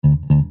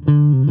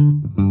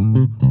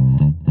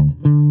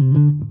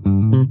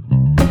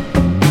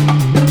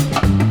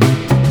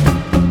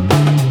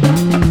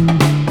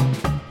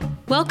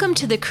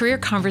the Career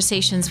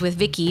Conversations with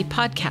Vicky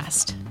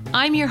podcast.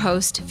 I'm your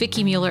host,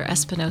 Vicky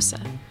Mueller-Espinosa.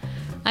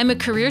 I'm a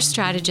career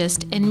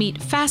strategist and meet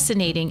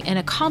fascinating and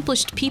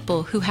accomplished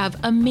people who have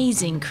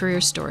amazing career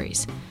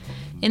stories.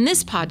 In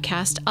this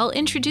podcast, I'll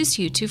introduce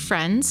you to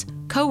friends,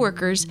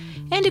 coworkers,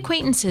 and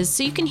acquaintances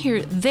so you can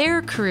hear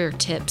their career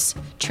tips,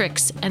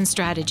 tricks, and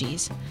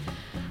strategies.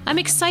 I'm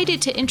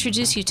excited to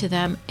introduce you to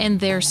them and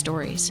their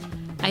stories.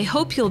 I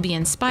hope you'll be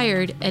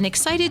inspired and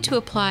excited to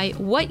apply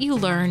what you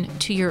learn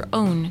to your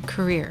own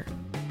career.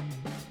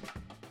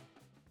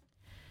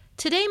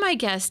 Today, my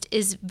guest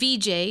is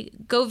Vijay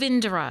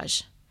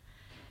Govindaraj.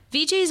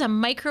 Vijay is a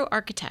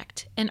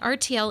micro-architect and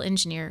RTL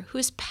engineer who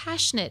is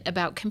passionate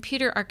about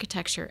computer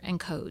architecture and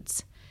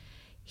codes.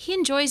 He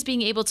enjoys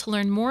being able to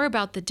learn more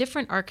about the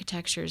different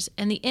architectures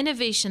and the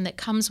innovation that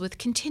comes with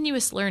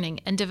continuous learning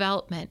and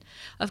development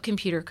of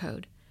computer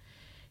code.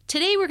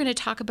 Today, we're going to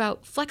talk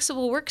about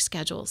flexible work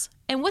schedules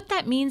and what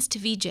that means to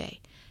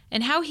Vijay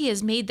and how he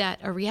has made that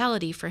a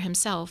reality for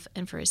himself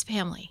and for his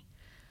family.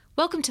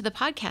 Welcome to the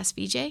podcast,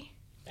 Vijay.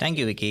 Thank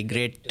you, Vicky.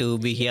 Great to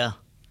be here.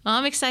 Well,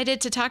 I'm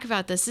excited to talk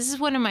about this. This is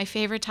one of my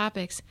favorite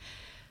topics.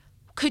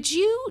 Could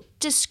you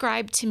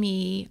describe to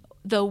me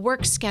the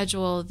work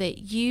schedule that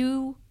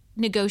you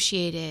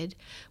negotiated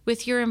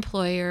with your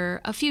employer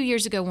a few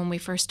years ago when we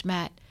first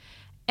met,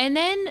 and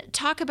then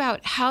talk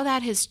about how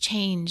that has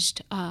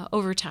changed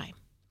over time?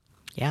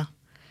 Yeah.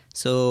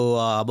 So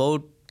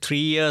about 3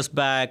 years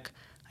back,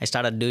 I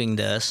started doing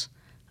this.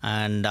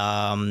 And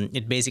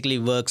it basically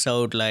works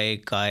out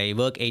like I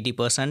work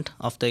 80%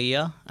 of the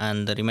year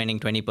and the remaining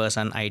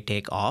 20% I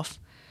take off.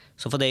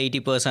 So for the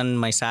 80%,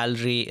 my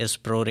salary is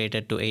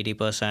prorated to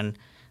 80%.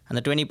 And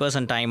the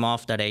 20% time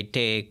off that I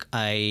take,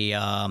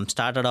 I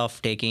started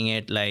off taking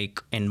it like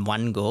in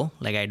one go.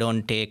 Like I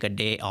don't take a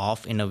day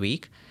off in a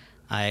week.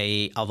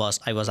 I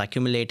was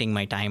accumulating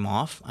my time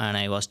off and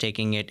I was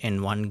taking it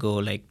in one go,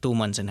 like 2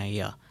 months in a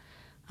year.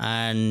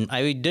 And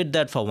I did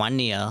that for 1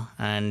 year,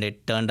 and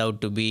it turned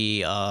out to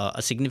be a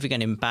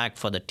significant impact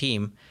for the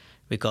team,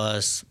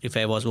 because if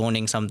I was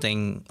owning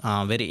something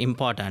very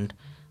important,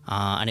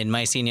 and in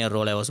my senior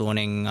role, I was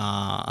owning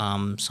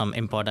some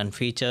important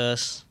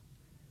features,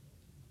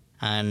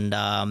 and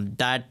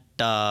that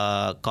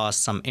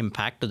caused some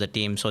impact to the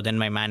team. So then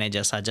my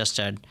manager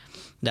suggested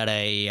that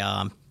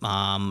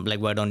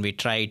why don't we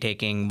try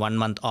taking 1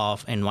 month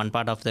off in one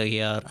part of the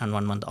year and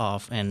 1 month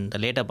off in the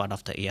later part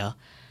of the year.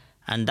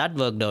 And that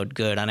worked out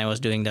good. And I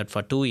was doing that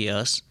for 2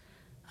 years.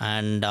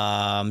 And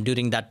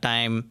during that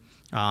time,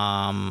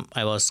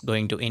 I was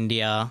going to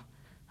India.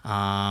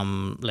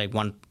 One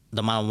month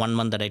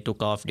that I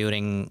took off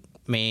during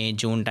May,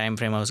 June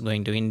timeframe, I was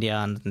going to India.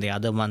 And the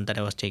other month that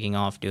I was taking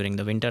off during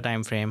the winter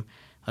timeframe,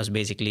 I was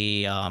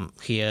basically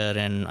here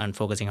and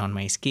focusing on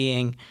my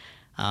skiing.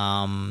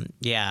 And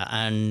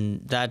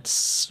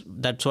that's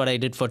what I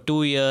did for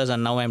 2 years.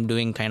 And now I'm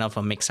doing kind of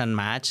a mix and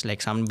match.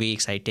 Like some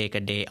weeks I take a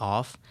day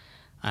off.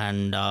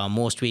 And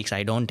most weeks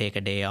I don't take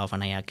a day off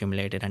and I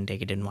accumulate it and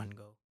take it in one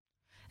go.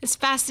 It's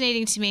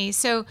fascinating to me.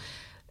 So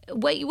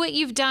what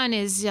you've done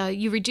is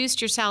you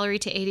reduced your salary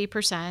to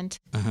 80%,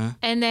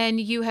 and then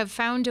you have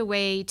found a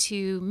way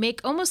to make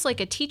almost like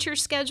a teacher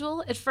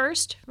schedule at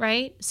first,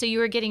 right? So you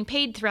were getting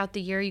paid throughout the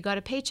year. You got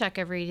a paycheck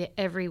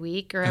every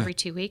week or every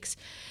 2 weeks.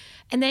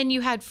 And then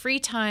you had free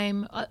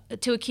time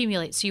to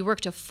accumulate. So you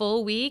worked a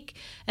full week,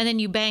 and then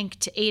you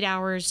banked 8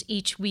 hours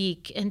each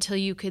week until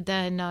you could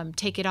then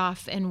take it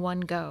off in one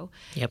go.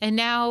 Yep. And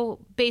now,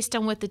 based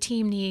on what the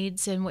team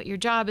needs and what your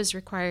job is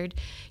required,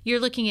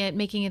 you're looking at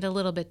making it a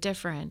little bit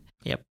different.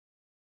 Yep.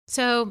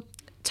 So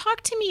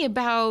talk to me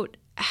about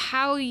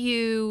how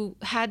you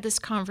had this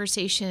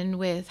conversation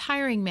with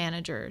hiring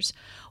managers,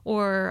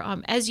 or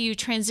as you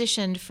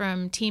transitioned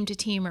from team to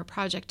team or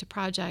project to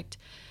project.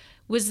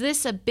 Was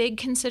this a big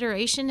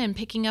consideration in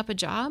picking up a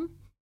job?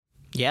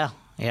 Yeah,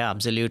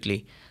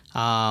 absolutely.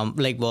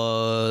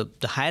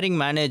 The hiring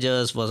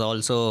managers was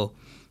also,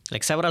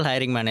 like several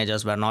hiring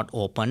managers were not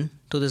open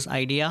to this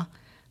idea.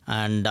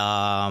 And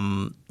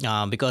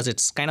because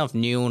it's kind of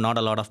new, not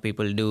a lot of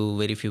people do,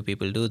 very few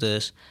people do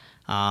this.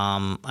 They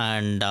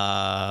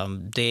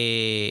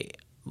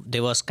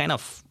were kind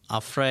of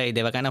afraid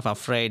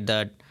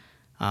that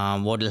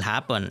what will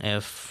happen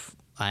if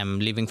I'm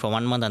leaving for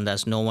 1 month and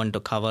there's no one to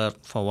cover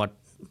for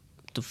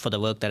the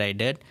work that I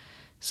did.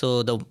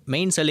 So the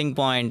main selling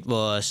point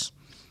was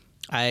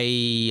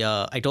I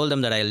told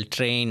them that I'll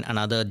train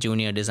another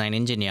junior design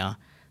engineer,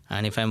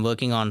 and if I'm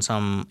working on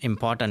some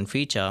important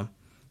feature,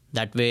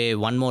 that way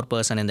one more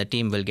person in the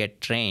team will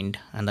get trained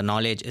and the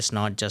knowledge is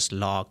not just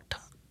locked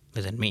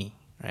within me,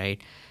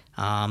 right?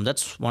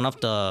 That's one of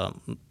the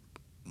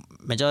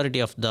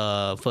majority of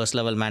the first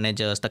level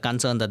managers, the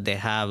concern that they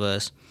have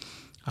is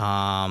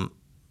the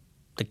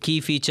key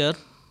feature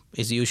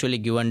is usually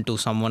given to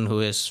someone who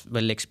is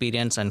well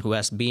experienced and who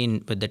has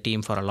been with the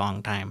team for a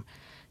long time,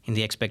 in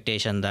the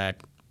expectation that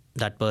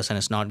that person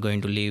is not going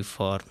to leave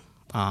for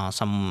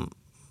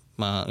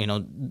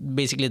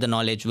basically the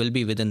knowledge will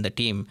be within the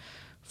team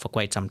for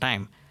quite some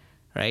time,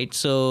 right?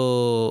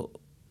 So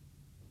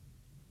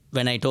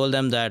when I told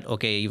them that,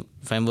 okay,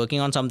 if I'm working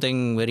on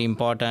something very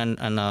important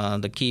and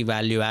the key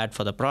value add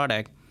for the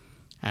product,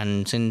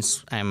 and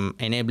since I'm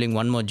enabling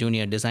one more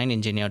junior design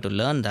engineer to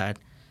learn that,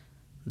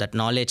 that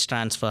knowledge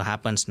transfer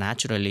happens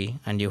naturally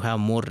and you have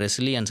more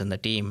resilience in the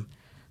team,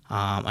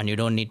 and you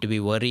don't need to be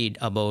worried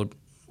about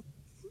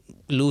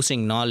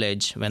losing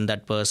knowledge when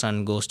that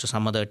person goes to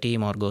some other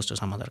team or goes to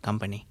some other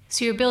company.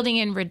 So you're building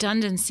in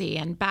redundancy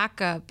and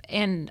backup.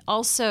 And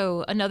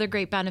also another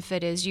great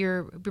benefit is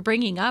you're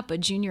bringing up a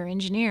junior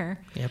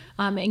engineer. Yep.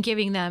 And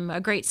giving them a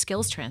great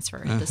skills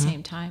transfer at the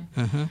same time.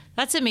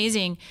 That's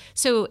amazing.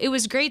 So it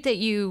was great that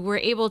you were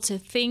able to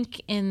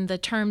think in the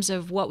terms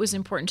of what was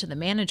important to the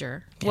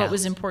manager, what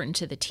was important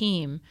to the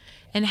team,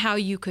 and how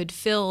you could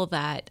fill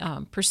that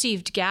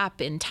perceived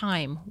gap in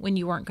time when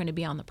you weren't going to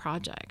be on the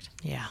project.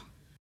 Yeah,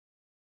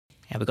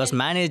 because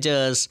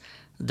managers,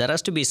 there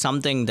has to be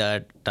something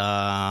that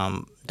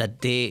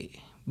that they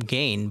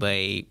gain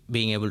by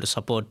being able to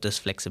support this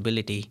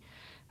flexibility,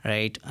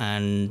 right?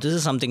 And this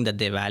is something that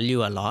they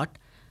value a lot.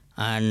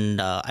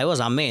 And I was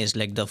amazed.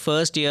 Like the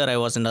first year, I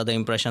was under the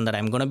impression that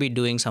I'm going to be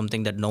doing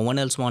something that no one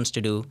else wants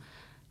to do.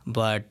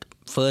 But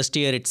first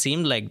year, it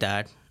seemed like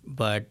that.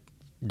 But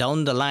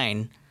down the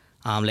line,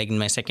 like in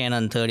my second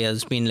and third year,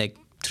 it's been like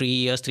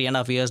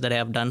 3.5 years that I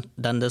have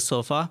done this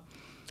so far.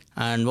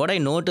 And what I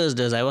noticed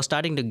is I was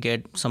starting to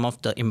get some of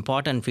the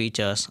important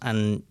features,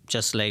 and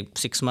just like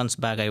 6 months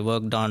back, I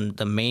worked on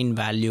the main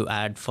value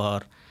add for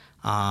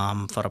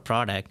a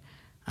product,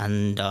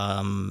 and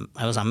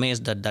I was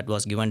amazed that that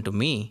was given to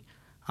me.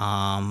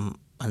 And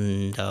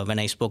when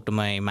I spoke to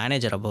my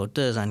manager about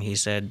this, and he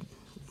said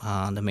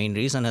the main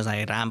reason is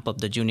I ramp up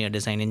the junior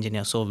design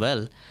engineer so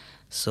well,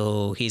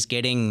 so he's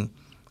getting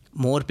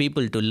more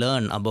people to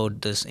learn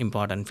about this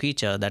important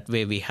feature. That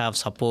way, we have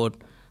support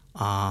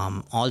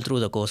all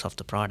through the course of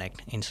the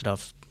product instead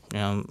of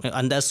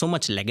and there's so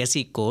much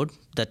legacy code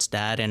that's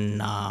there in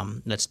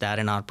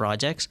our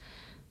projects.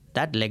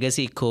 That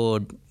legacy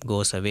code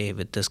goes away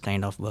with this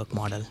kind of work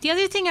model. The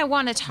other thing I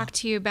want to talk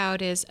to you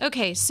about is,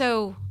 okay,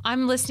 so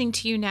I'm listening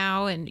to you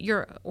now, and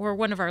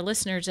one of our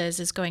listeners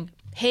is going,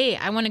 hey,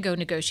 I want to go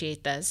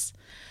negotiate this.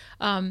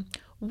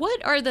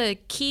 What are the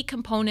key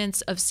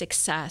components of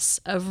success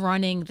of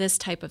running this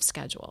type of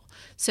schedule?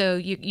 So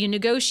you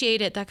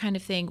negotiate it, that kind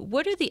of thing.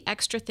 What are the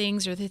extra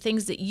things or the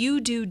things that you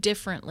do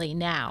differently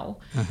now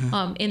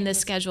in this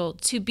schedule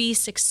to be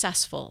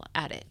successful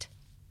at it?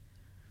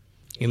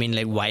 You mean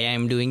like why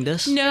I'm doing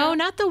this? No,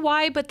 not the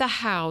why, but the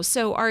how.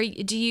 So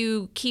do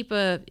you keep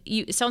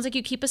it sounds like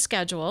you keep a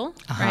schedule,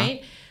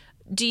 right?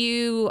 Do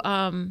you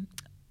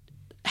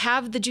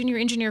have the junior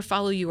engineer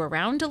follow you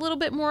around a little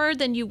bit more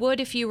than you would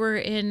if you were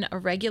in a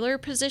regular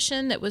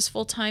position that was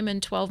full-time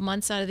and 12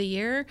 months out of the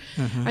year?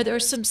 Are there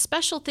some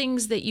special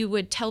things that you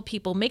would tell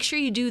people, make sure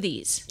you do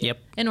these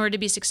in order to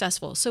be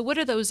successful? So what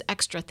are those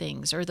extra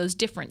things or those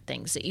different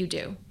things that you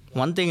do?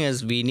 One thing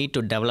is we need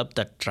to develop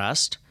the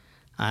trust,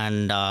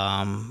 and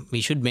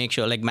we should make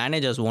sure, like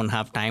managers won't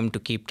have time to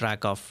keep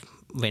track of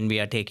when we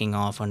are taking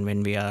off and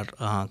when we are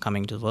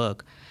coming to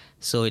work.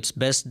 So it's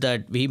best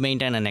that we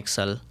maintain an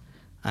Excel,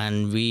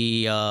 and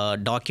we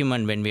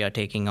document when we are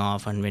taking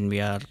off and when we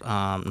are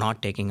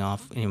not taking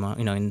off,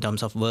 in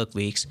terms of work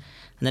weeks.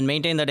 And then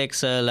maintain that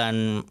Excel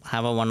and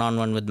have a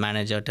one-on-one with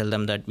manager, tell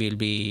them that we'll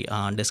be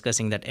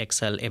discussing that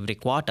Excel every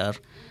quarter.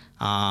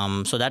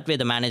 So that way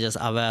the manager is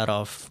aware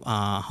of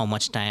how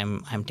much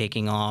time I'm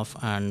taking off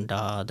and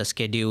the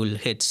schedule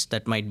hits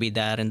that might be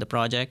there in the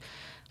project.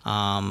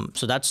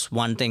 So that's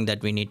one thing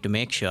that we need to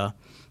make sure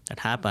that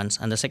happens.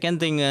 And the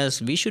second thing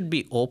is we should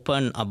be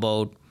open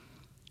about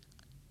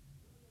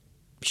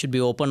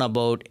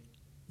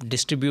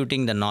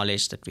distributing the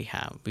knowledge that we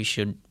have. We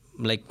should,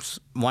 like,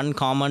 one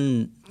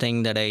common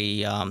thing that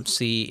I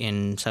see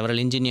in several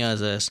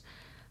engineers is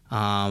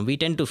we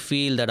tend to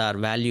feel that our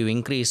value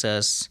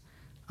increases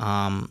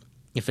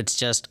if it's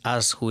just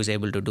us who is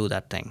able to do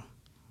that thing,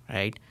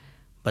 right?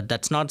 But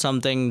that's not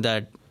something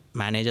that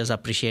managers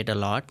appreciate a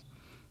lot.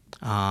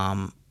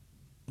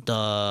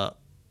 The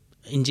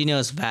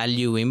engineer's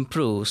value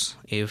improves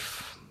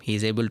if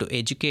he's able to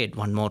educate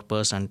one more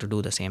person to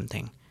do the same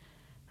thing,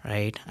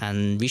 right?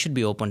 And we should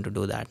be open to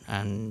do that.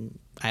 And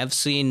I have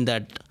seen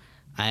that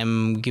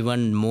I'm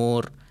given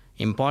more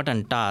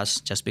important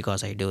tasks just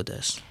because I do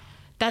this.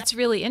 That's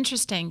really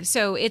interesting.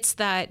 So it's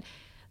that,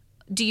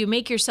 do you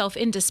make yourself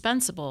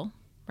indispensable,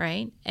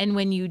 right? And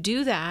when you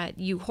do that,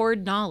 you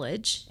hoard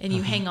knowledge and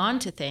you hang on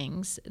to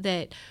things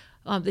that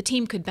the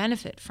team could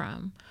benefit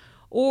from.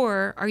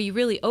 Or are you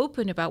really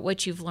open about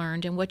what you've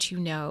learned and what you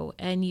know,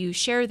 and you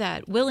share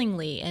that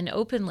willingly and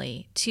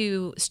openly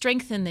to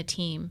strengthen the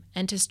team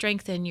and to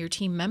strengthen your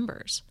team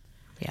members?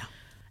 Yeah.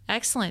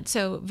 Excellent.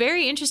 So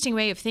very interesting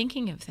way of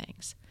thinking of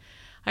things.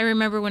 I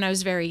remember when I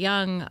was very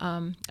young,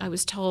 I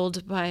was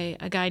told by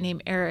a guy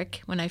named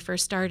Eric when I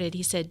first started,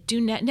 he said,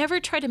 never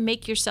try to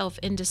make yourself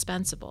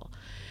indispensable.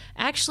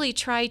 actually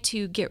try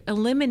to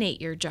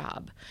eliminate your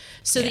job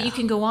so that you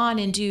can go on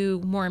and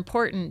do more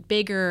important,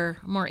 bigger,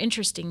 more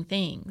interesting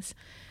things.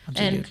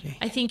 Absolutely. And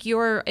I think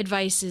your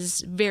advice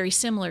is very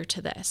similar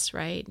to this,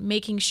 right?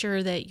 Making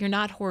sure that you're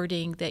not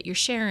hoarding, that you're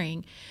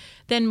sharing.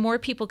 Then more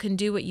people can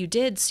do what you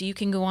did so you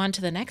can go on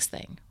to the next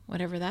thing,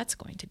 whatever that's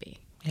going to be.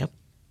 Yep.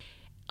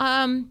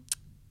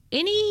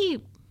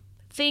 Any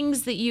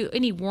things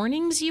any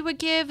warnings you would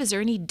give? Is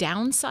there any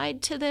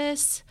downside to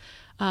this?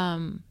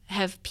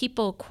 Have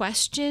people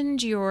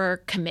questioned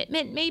your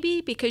commitment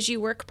maybe because you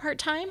work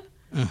part-time?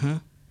 Mm-hmm.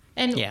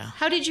 And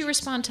how did you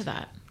respond to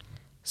that?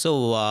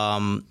 So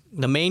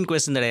the main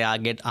question that I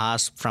get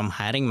asked from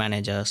hiring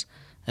managers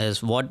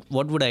is what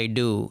would I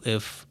do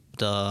if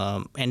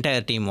the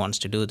entire team wants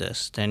to do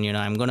this? Then,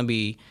 I'm going to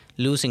be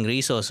losing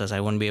resources. I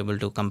won't be able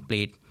to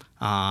complete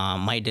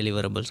my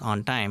deliverables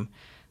on time,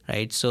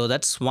 right? So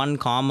that's one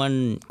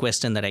common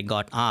question that I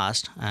got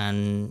asked.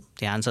 And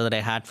the answer that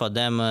I had for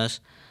them is,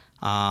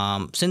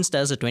 since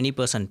there's a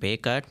 20% pay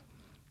cut,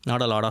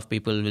 not a lot of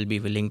people will be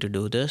willing to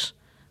do this.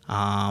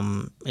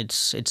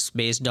 It's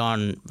based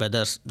on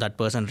whether that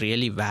person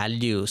really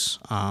values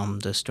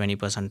this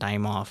 20%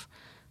 time off.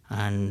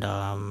 And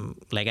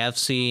like I've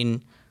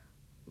seen,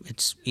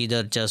 it's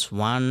either just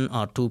one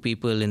or two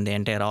people in the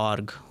entire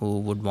org who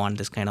would want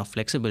this kind of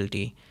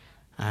flexibility.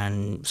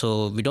 And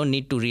so we don't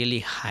need to really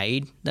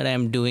hide that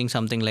I'm doing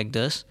something like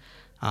this.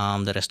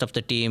 The rest of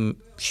the team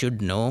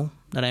should know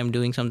that I'm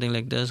doing something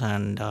like this,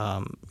 and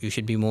you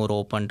should be more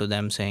open to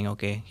them saying,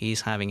 okay,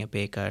 he's having a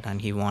pay cut and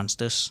he wants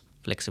this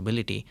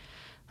flexibility.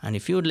 And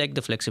if you would like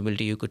the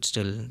flexibility, you could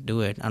still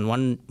do it. And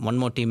one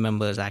more team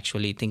member is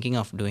actually thinking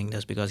of doing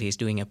this because he's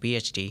doing a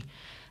PhD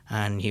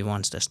and he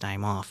wants this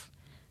time off.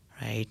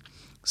 Right.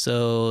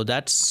 So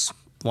that's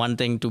one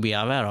thing to be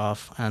aware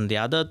of. And the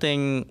other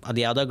thing,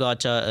 the other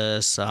gotcha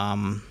is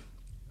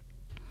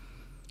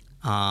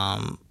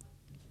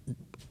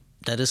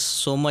there is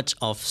so much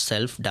of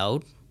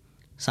self-doubt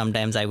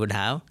sometimes I would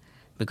have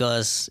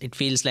because it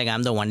feels like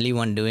I'm the only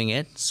one doing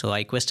it. So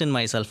I question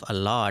myself a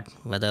lot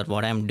whether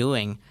what I'm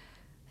doing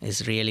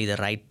is really the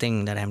right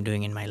thing that I'm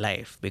doing in my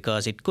life,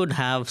 because it could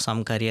have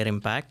some career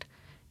impact.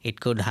 It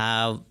could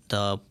have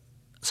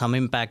some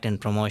impact in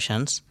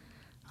promotions.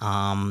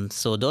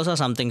 So those are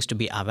some things to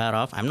be aware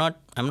of. I'm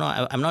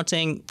not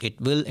saying it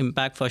will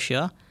impact for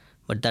sure,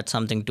 but that's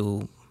something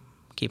to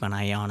keep an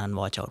eye on and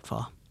watch out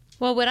for.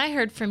 Well, what I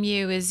heard from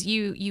you is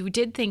you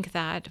did think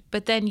that,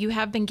 but then you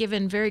have been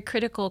given very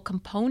critical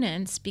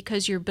components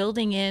because you're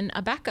building in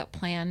a backup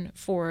plan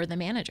for the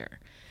manager.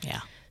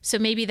 Yeah. So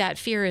maybe that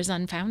fear is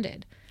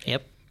unfounded.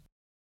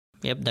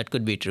 Yep, that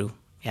could be true.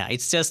 Yeah,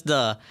 it's just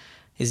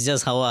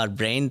how our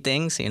brain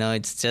thinks.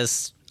 It's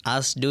just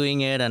us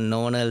doing it and no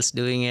one else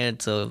doing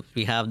it, so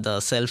we have the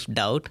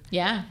self-doubt.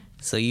 Yeah.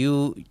 So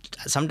you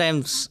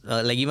sometimes,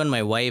 like even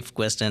my wife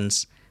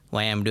questions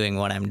why I'm doing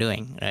what I'm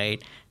doing,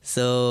 right?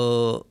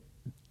 So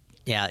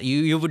yeah,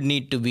 you would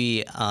need to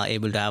be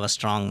able to have a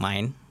strong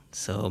mind.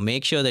 So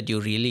make sure that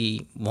you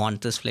really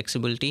want this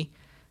flexibility,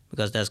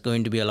 because there's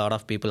going to be a lot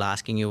of people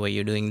asking you why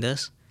you're doing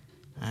this.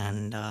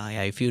 And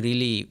if you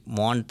really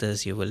want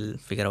this, you will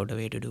figure out a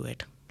way to do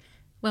it.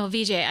 Well,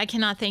 Vijay, I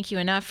cannot thank you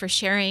enough for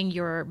sharing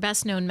your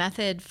best-known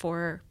method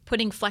for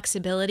putting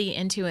flexibility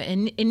into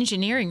an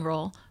engineering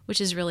role, which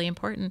is really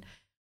important.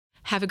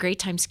 Have a great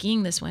time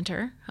skiing this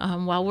winter.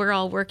 While we're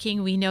all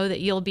working, we know that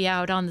you'll be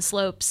out on the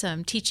slopes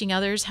teaching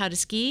others how to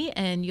ski,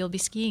 and you'll be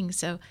skiing.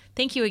 So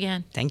thank you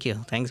again. Thank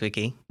you. Thanks,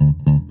 Vicky.